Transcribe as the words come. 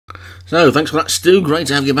So, thanks for that, Stu. Great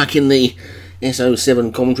to have you back in the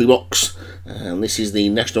SO7 commentary box. And this is the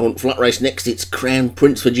National Hunt Flat Race. Next, it's Crown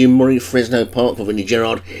Prince for Jim Murray, Fresno Park for Vinnie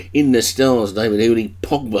Gerard, In the Stars, David Hooley,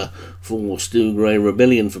 Pogba for Stu Gray,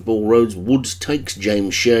 Rebellion for Paul Rhodes, Woods Takes,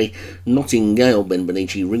 James Shea, Nottingale, Ben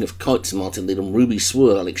Benici, Ring of Kites, Martin Lidham, Ruby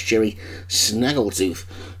Swirl, Alex Cherry, Snaggletooth,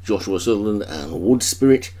 Joshua Sutherland, and Wood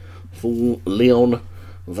Spirit for Leon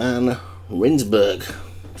Van Rensburg.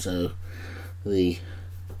 So, the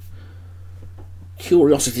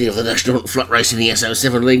curiosity of the National Hunt Flat Race in the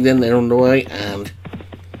SO7 League, then they're underway, and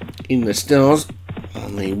In the Stars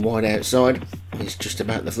on the wide outside is just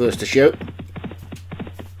about the first to show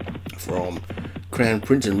from Crown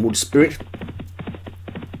Prince and Wood Spirit,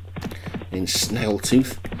 in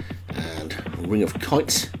Snaggletooth and Ring of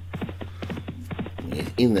Kites,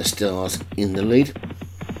 with In the Stars in the lead,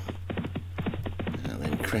 and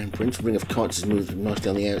then Crown Prince. Ring of Kites has moved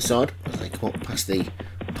nicely on the outside as they come up past the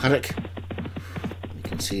paddock.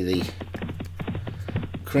 See the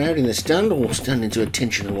crowd in the stand, all standing to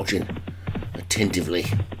attention and watching attentively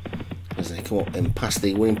as they come up and past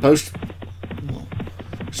the winning post.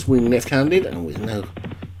 Swing left-handed and with no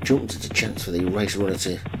jumps, it's a chance for the race runner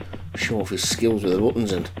to show off his skills with the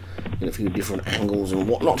buttons and get a few different angles and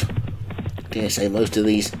whatnot. Dare say most of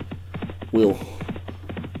these will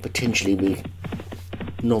potentially be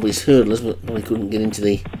novice hurdlers, but probably couldn't get into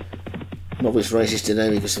the novice races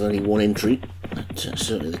today because of only one entry. That's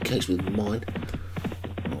certainly the case with mine.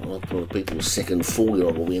 Well, a lot of people's second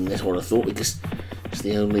 4-year-old will be in this one, I thought, because it's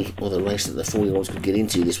the only other race that the 4-year-olds could get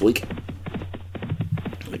into this week.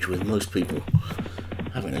 Which, with most people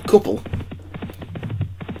having a couple,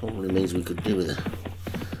 probably means we could do with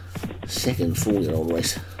a second 4-year-old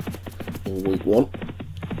race in week 1.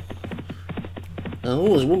 Oh,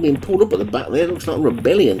 there's one being pulled up at the back there. Looks like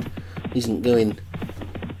Rebellion isn't going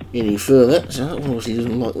any further, so that obviously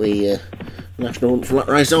doesn't like the National Hunt Flat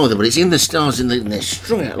Race either, but it's In the Stars and they're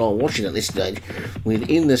strung out like watching at this stage, with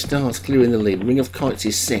In the Stars clearing the lead. Ring of Kites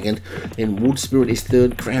is second, then Wood Spirit is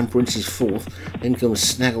third, Crown Prince is fourth, then comes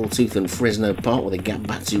Snaggletooth and Fresno Park with a gap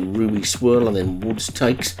back to Ruby Swirl, and then Woods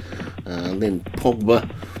Takes, and then Pogba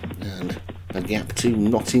and a gap to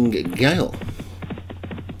Nottingale.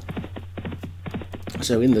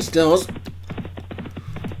 So In the Stars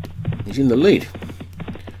is in the lead.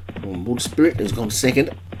 Wood Spirit has gone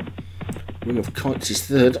second, Ring of Kites is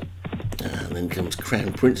third, and then comes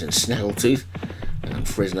Crown Prince and Snaggletooth and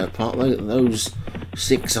Fresno Park. Those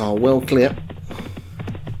 6 are well clear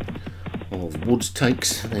of Woods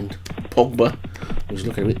Takes, and then Pogba, who's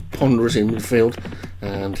looking a bit ponderous in midfield,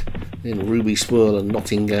 and then Ruby Swirl and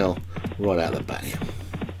Nottingale right out the back.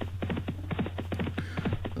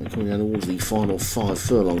 And coming down towards the final 5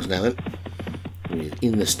 furlongs now then, with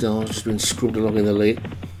In the Stars just been scrubbed along in the lead,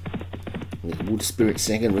 with Wood Spirit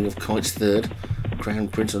second, Ring of Kites third, Crown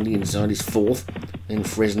Prince on the inside is fourth, then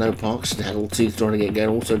Fresno Park, Snaggletooth trying to get going,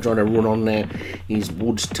 also trying to run on now is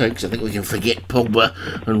Woods Takes. I think we can forget Pogba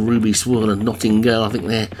and Ruby Swirl and Nottingale. I think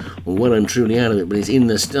they're well and truly out of it, but it's In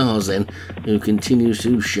the Stars then who continues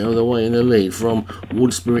to show the way in the lead, from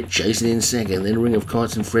Wood Spirit chasing in second, then Ring of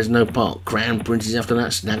Kites and Fresno Park. Crown Prince is after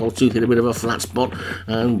that, Snaggletooth hit a bit of a flat spot,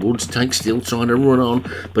 and Woods Takes still trying to run on,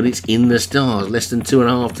 but it's In the Stars, less than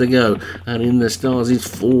 2.5 to go, and In the Stars is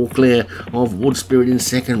 4 clear of Wood Spirit in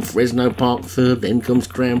second, Fresno Park third, then comes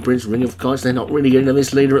Crown Prince, Ring of Kites. They're not really getting to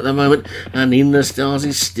this leader at the moment, and In the Stars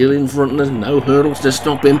is still in front, and there's no hurdles to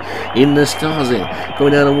stop him. In the Stars in,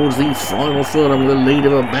 going down towards the final furlong with a lead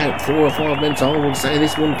of about 4 or 5 lengths. I would say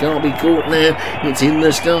this one can't be caught now. It's In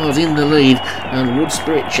the Stars in the lead, and Wood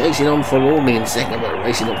Spirit chasing on forlornly in second, but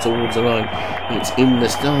racing up towards the line. It's In the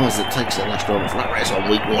Stars that takes the National Hunt Flat Race on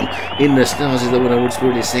week 1. In the Stars is the winner, Wood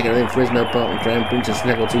Spirit is second, and then Fresno Park and Crown Prince and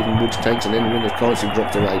Snaggletooth and Woods Takes, and then Ring of Kites who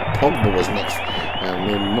dropped away. Pogba was next, and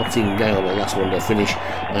then Nottingale, the last one to finish,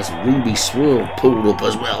 as Ruby Swirl pulled up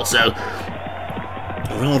as well. So,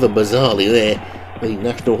 rather bizarrely there, the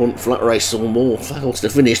National Hunt Flat Race saw more fouls to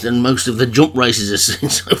finish than most of the jump races have seen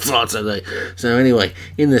so far today. So anyway,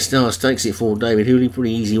 In the Stars takes it for David Hooley,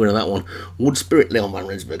 pretty easy winner that one. Wood Spirit, Leon Van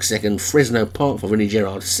Rensburg second, Fresno Park for Vinnie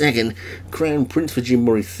Gerard second, Crown Prince for Jim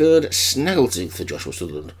Murray third, Snaggletooth for Joshua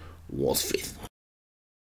Sutherland was fifth.